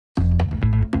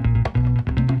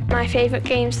My favourite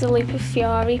game's the Loop of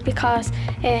Fury because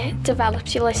it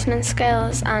develops your listening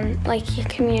skills and like your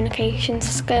communication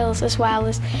skills as well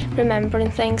as remembering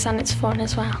things, and it's fun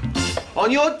as well. On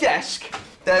your desk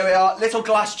there are little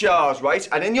glass jars, right?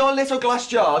 And in your little glass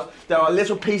jars there are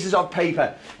little pieces of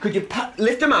paper. Could you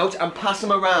lift them out and pass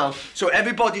them around so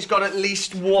everybody's got at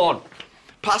least one?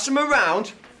 Pass them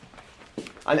around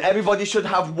and everybody should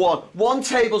have one. One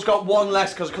table's got one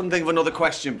less because I couldn't think of another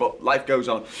question, but life goes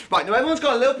on. Right, now everyone's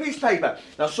got a little piece of paper.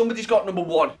 Now somebody's got number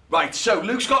one. Right, so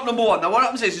Luke's got number one. Now what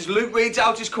happens is Luke reads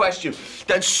out his question.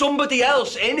 Then somebody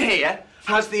else in here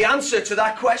has the answer to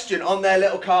that question on their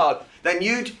little card. Then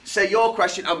you'd say your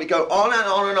question and we go on and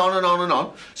on and on and on and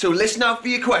on. So listen out for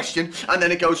your question and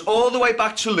then it goes all the way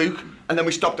back to Luke and then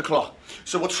we stop the clock.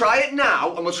 So we'll try it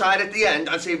now and we'll try it at the end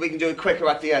and see if we can do it quicker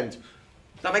at the end.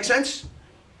 That make sense?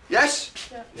 Yes?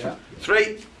 Yeah.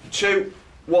 3, 2,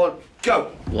 1,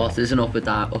 go. What is an uppy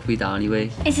downy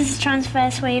wave? Is this a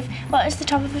transverse wave? What is the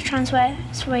top of a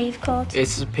transverse wave called?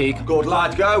 It's a peak. Good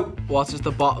lad, go. What is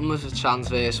the bottom of a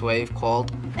transverse wave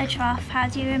called? A trough. How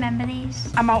do you remember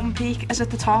these? A mountain peak is at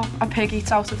the top. A pig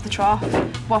eats out of the trough.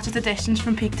 What is the distance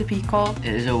from peak to peak called?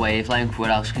 It is a wavelength.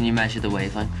 Where else can you measure the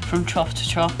wavelength? From trough to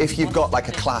trough. If you've got like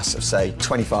a class of say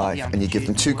 25 and you give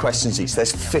them 2 questions each,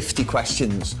 there's 50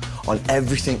 questions on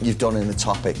everything you've done in the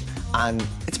topic. And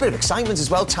it's a bit of excitement as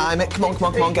well. Time it. Come on, come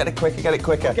on, come on. Get it quicker, get it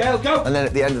quicker. Go. And then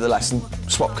at the end of the lesson,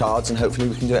 swap cards and hopefully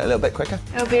we can do it a little bit quicker.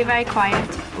 It'll be very quiet.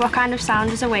 What kind of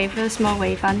sound is a wave with a small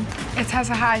wavelength? It has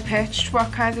a high pitch.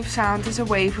 What kind of sound is a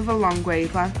wave with a long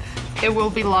wavelength? It will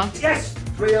be long. Yes!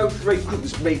 3:03.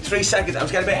 Goodness me, 3 seconds. I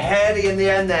was getting a bit hairy in the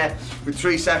end there with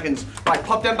 3 seconds. Right,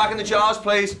 pop them back in the jars,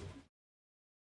 please.